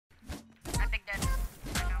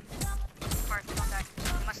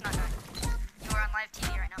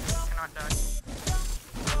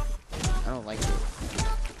don't like it.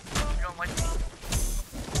 You don't like me?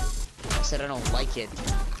 I said I don't like it.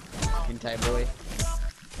 Oh. Hentai boy.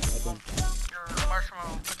 Well, your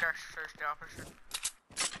marshmallow pickaxe says the opposite.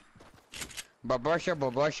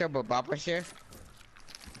 Babasha.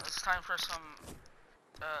 It's time for some,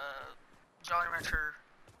 Jolly Rancher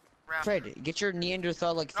rap. Fred, get your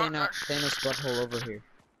Neanderthal like Thanos butthole over here.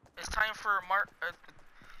 It's time for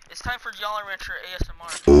it's time for Jolly Rancher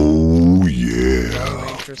ASMR. Oh yeah. Jolly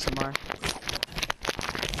Rancher ASMR.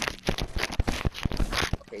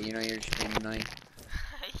 Okay, you know you're just being annoying.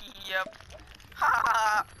 Yep. Ha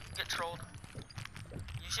ha! Get trolled.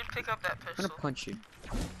 You should pick up that I'm pistol. gonna punch you.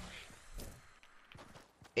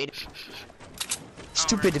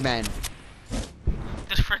 Stupid man.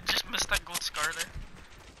 Did Fred just miss that gold scar there?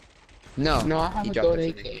 No. No, I have he a dropped gold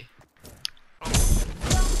it. AK.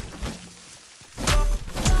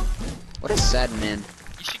 What a sad man.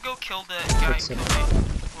 You should go kill that guy who killed me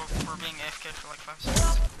for being AFK for like 5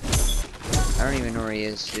 seconds. I don't even know where he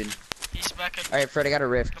is, dude. He's back at Alright, Fred, I got a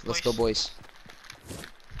rift. the Let's go, place. boys.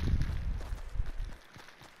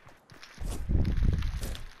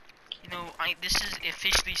 You know, this is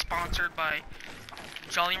officially sponsored by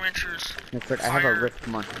Jolly Ranchers. No, Fred, I have a rift.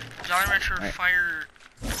 Come on. Jolly Rancher Right.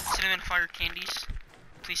 Cinnamon Fire Candies.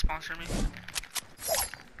 Please sponsor me.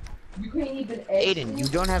 You can't even Aiden, you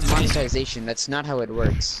don't have monetization. That's not how it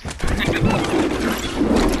works.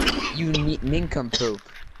 You nincompoop.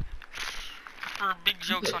 For big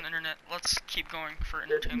jokes on internet, let's keep going for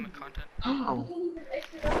entertainment content. Oh.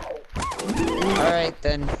 Alright,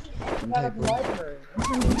 then. out of the library.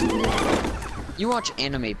 You watch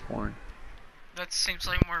anime porn. That seems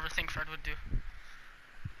like more of a thing Fred would do.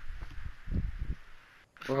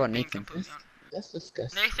 What about Being Nathan? completely honest. That's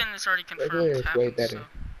disgusting. Nathan is already confirmed. Regular is way happened, better.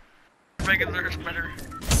 So. Regular is better.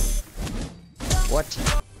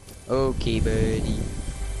 What? Okay, buddy.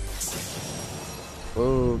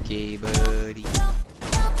 Okay, buddy. You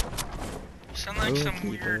sound like some Okay,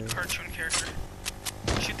 weird bud. cartoon character.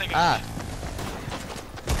 Shoot that guy. Ah.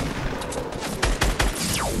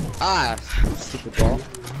 Ah, stupid ball.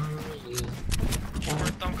 Or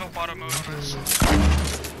don't go bottom mode on us.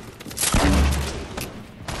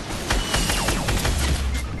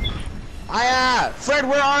 Ah, Fred,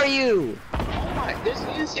 where are you? Oh my, you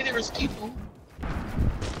didn't see there was people.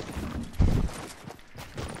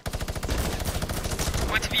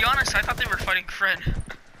 Wait, to be honest, I thought they were fighting Fred.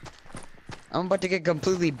 I'm about to get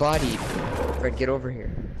completely bodied. Fred, get over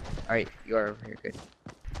here. Alright, you are over here, good.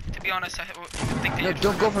 To be honest, I think they No, had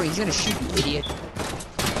don't go for it, he's gonna shoot you, idiot.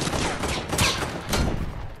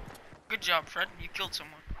 Good job, Fred. You killed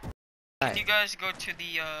someone. Alright. Can you guys go to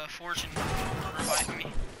the forge and revive me?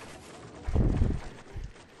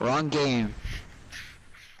 Wrong game.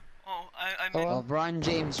 Oh, I meant... LeBron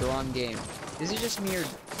James, wrong game. Is it just me or...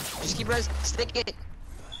 Just keep res- stick it!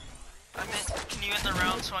 I meant, can you end the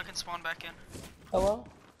round so I can spawn back in? Hello?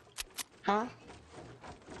 Huh?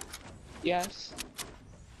 Yes.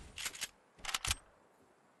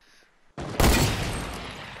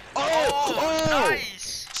 Oh,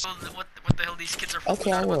 nice! So what the hell, these kids are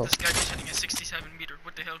Okay, I will. This guy just hitting a 67 meter,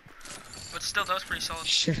 what the hell? But still, that was pretty solid.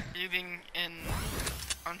 Sure. You being an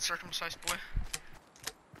uncircumcised boy.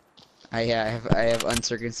 I have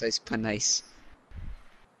uncircumcised penice.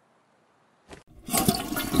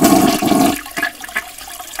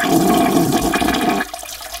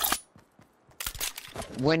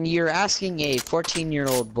 When you're asking a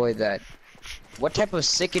 14-year-old boy that, what type of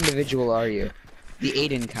sick individual are you? The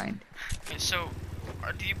Aiden kind. Okay, so,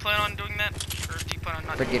 do you plan on doing that, or do you plan on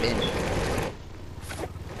not But doing get in.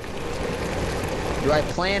 Do I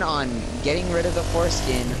plan on getting rid of the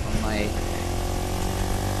foreskin on my...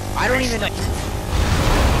 I don't even know.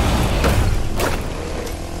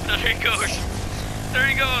 There he goes. There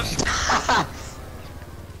he goes.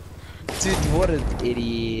 Dude, what an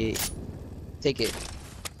idiot. Take it.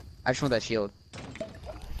 I just want that shield.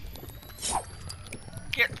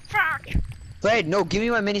 Get fucked. Fred, no, give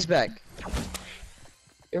me my minis back.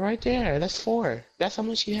 You're right there. That's 4. That's how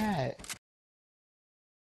much you had.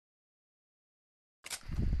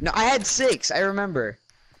 No, I had 6, I remember.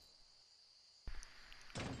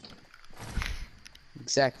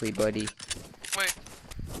 Exactly, buddy. Wait.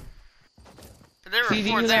 There were See, do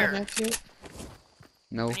 4 you there. have that too?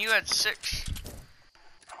 No. And you had 6.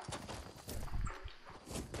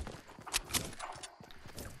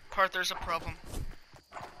 Cart, there's a problem.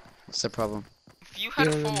 What's the problem? If you had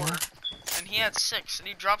Yeah. 4, and he had 6, and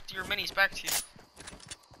he dropped your minis back to you,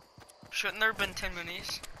 shouldn't there have been 10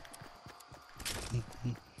 minis?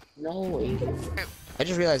 No, Aiden. I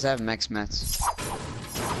just realized I have max mats.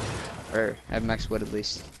 Or, I have max wood at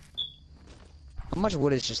least. How much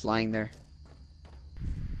wood is just lying there?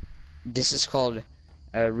 This is called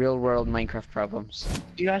real world Minecraft problems.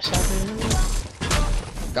 You guys shopping?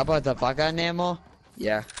 Gaba the vaga Nemo?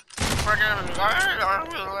 Yeah.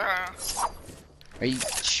 Are you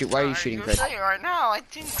why are you shooting Fred? Right now, I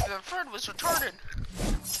think Fred was retarded.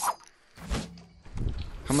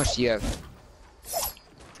 How much do you have?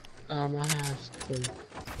 I have two.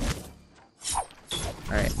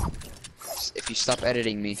 Alright. If you stop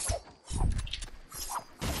editing me.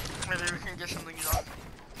 Maybe we can get something done.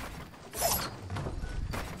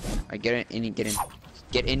 Alright, get in, get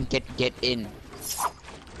in. Get in.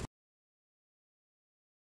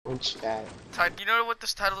 What's that? Ty, do you know what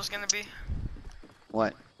this title is gonna be?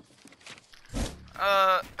 What?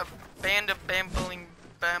 A band of babbling,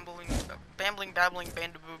 babbling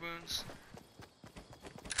band of baboons.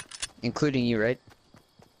 Including you, right?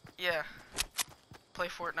 Yeah. Play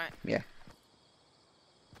Fortnite. Yeah.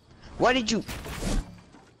 Why did you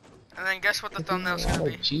And then guess what the thumbnail's gonna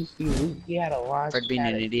be? Juicy loot. He had a watch. Fred being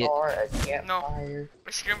an idiot? A campfire.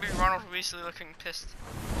 It's gonna be Ronald Weasley looking pissed.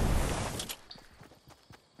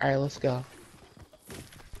 Alright, let's go.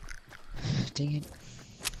 Dang it.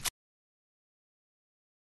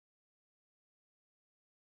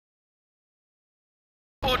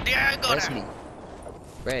 Oh, there That's me.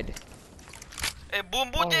 Fred. Hey, boom,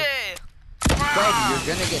 boom, Fred, you're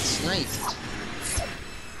gonna get sniped.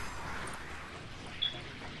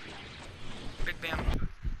 Big bam.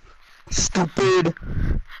 Stupid.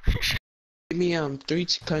 Give me 3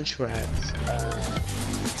 contracts.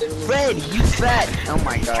 Fred, you fat. Oh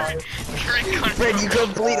my god. Fred, Fred, you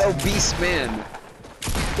complete obese man.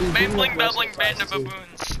 babbling band of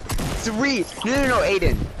baboons. 3. No,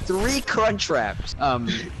 Aiden. 3 crunch wraps.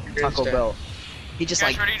 Taco Bell. He just You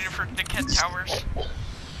guys like. ready for Dickhead Towers?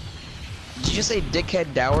 Did you just say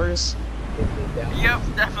dickhead Dowers? Yep,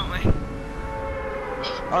 definitely.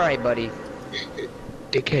 Alright, buddy.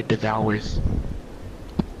 Dickhead devours.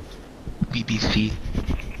 BBC.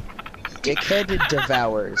 Dickhead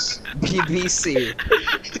devours. BBC.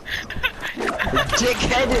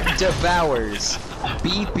 Dickhead devours.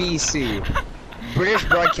 BBC. British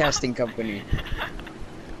Broadcasting Company.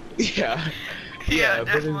 Yeah. Yeah,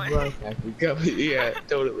 but it's definitely. broadcasting. Yeah,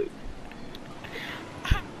 totally.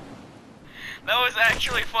 That was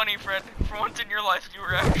actually funny, Fred. For once in your life, you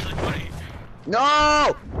were actually funny.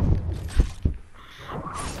 No!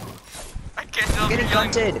 I can't tell I'm if getting you're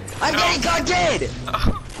yelling. cunted! I'm No. getting cunted!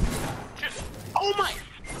 Oh my!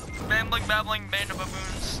 Babbling band of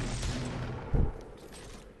baboons.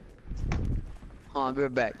 Hold on, we're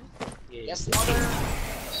back. Yes,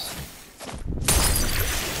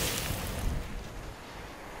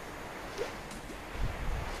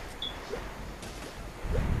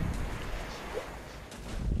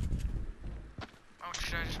 Oh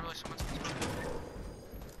shit, I just realized someone's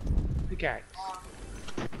Okay.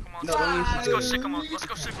 Come on, No, don't use let's go sick 'em up. Let's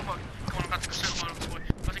go sick 'em up. Come on, I'm about to go sick 'em up.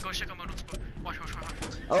 Let's go sick 'em up. Watch.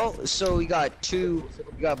 Oh, so we got 2.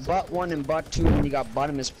 You got bot 1 and bot 2, and you got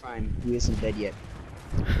Bottomus Prime, who isn't dead yet.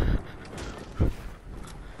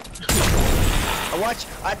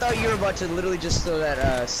 I thought you were about to literally just throw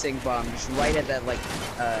that sink bomb just right at that like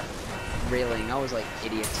railing. I was like,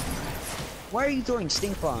 idiot. Why are you throwing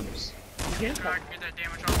stink bombs? Get that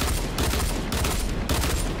damage off.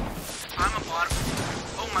 I'm a bot.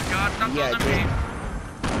 Oh my god, stop Yeah, those at me.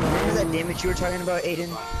 Remember that damage you were talking about, Aiden?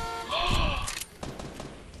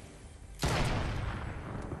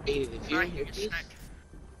 Aiden, if you Alright, you hit get this, sniped.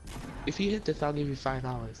 if you hit this, I'll give you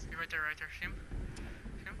 $5. You're right there. See him?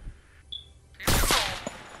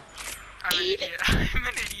 I'm an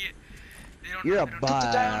idiot. They don't You're know, a they don't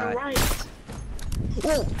bot. Down the right.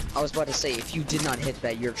 Whoa! I was about to say, if you did not hit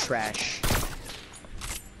that, you're trash.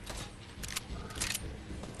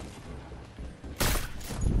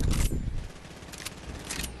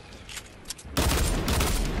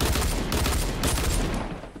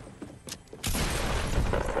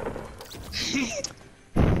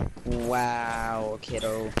 Wow,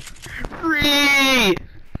 kiddo. Free!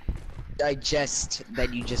 Digest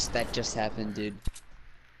that just happened, dude.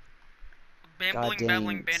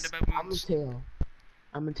 Babbling band of I'm a baboons. tail.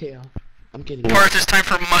 I'm getting Parth, it's time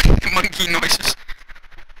for monkey noises.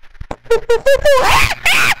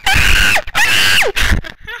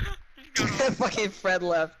 Fucking Fred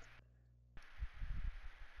left.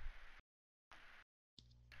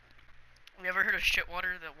 You ever heard of shit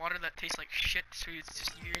water? The water that tastes like shit, so it's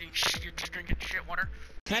just you're just drinking shit water.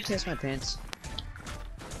 Can I taste my pants?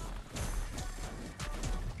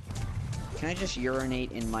 Can I just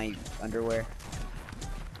urinate in my underwear?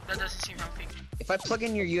 That doesn't seem healthy. If I plug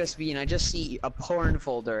in your USB and I just see a porn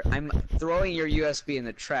folder, I'm throwing your USB in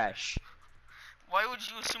the trash. Why would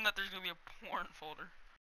you assume that there's gonna be a porn folder?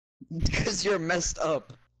 Because you're messed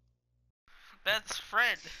up. That's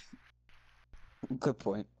Fred. Good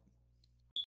point.